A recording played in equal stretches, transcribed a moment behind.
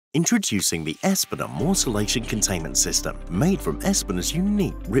Introducing the Espiner Morcellation Containment System, made from Espiner's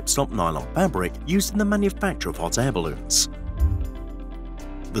unique ripstop nylon fabric used in the manufacture of hot air balloons.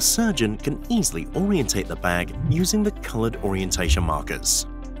 The surgeon can easily orientate the bag using the colored orientation markers.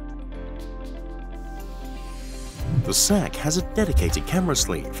 The sac has a dedicated camera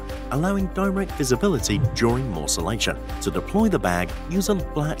sleeve, allowing direct visibility during morcellation. To deploy the bag, use a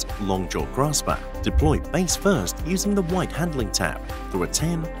flat, long-jaw grasper. Deploy base first using the white handling tab through a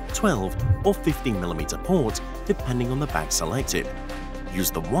 10, 12 or 15mm port depending on the bag selected. Use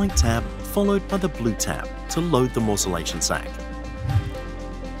the white tab followed by the blue tab to load the morcellation sac.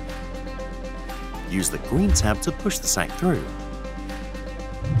 Use the green tab to push the sac through.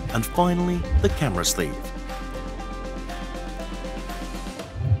 And finally, the camera sleeve.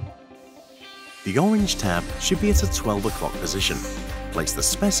 The orange tab should be at a 12 o'clock position. Place the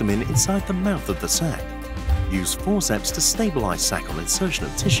specimen inside the mouth of the sac. Use forceps to stabilize sac on insertion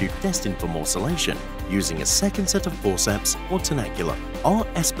of tissue destined for morcellation, using a second set of forceps or tenaculum. Our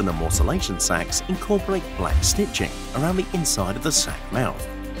Espiner morcellation sacs incorporate black stitching around the inside of the sac mouth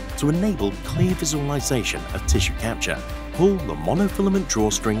to enable clear visualization of tissue capture. Pull the monofilament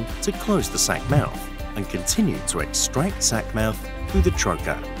drawstring to close the sac mouth and continue to extract sac mouth through the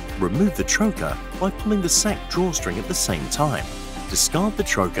trocar. Remove the trocar by pulling the sac drawstring at the same time. Discard the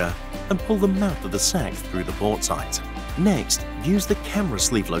trocar and pull the mouth of the sac through the port site. Next, use the camera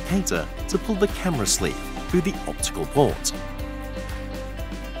sleeve locator to pull the camera sleeve through the optical port.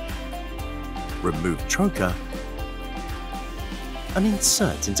 Remove trocar and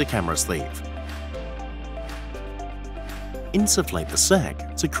insert into camera sleeve. Insufflate the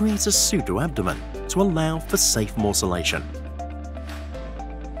sac to create a pseudo-abdomen to allow for safe morcellation.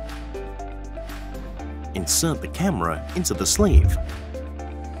 Insert the camera into the sleeve.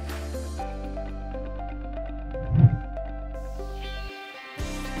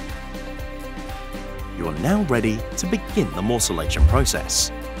 You are now ready to begin the morcellation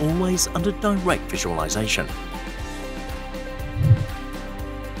process, always under direct visualization.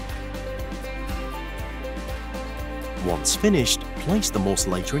 Once finished, place the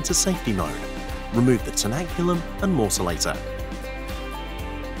morcellator into safety mode. Remove the tenaculum and morcellator.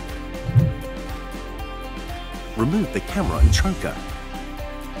 Remove the camera and trocar.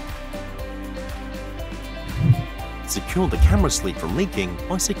 Secure the camera sleeve from leaking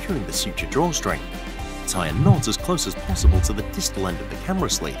by securing the suture drawstring. Tie a knot as close as possible to the distal end of the camera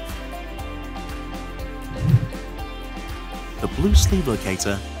sleeve. The blue sleeve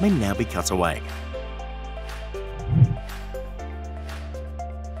locator may now be cut away.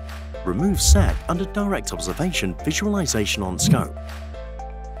 Remove sac under direct observation visualization on scope.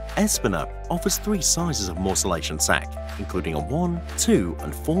 Espiner offers 3 sizes of morcellation sac, including a 1, 2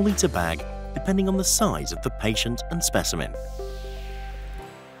 and 4 litre bag depending on the size of the patient and specimen.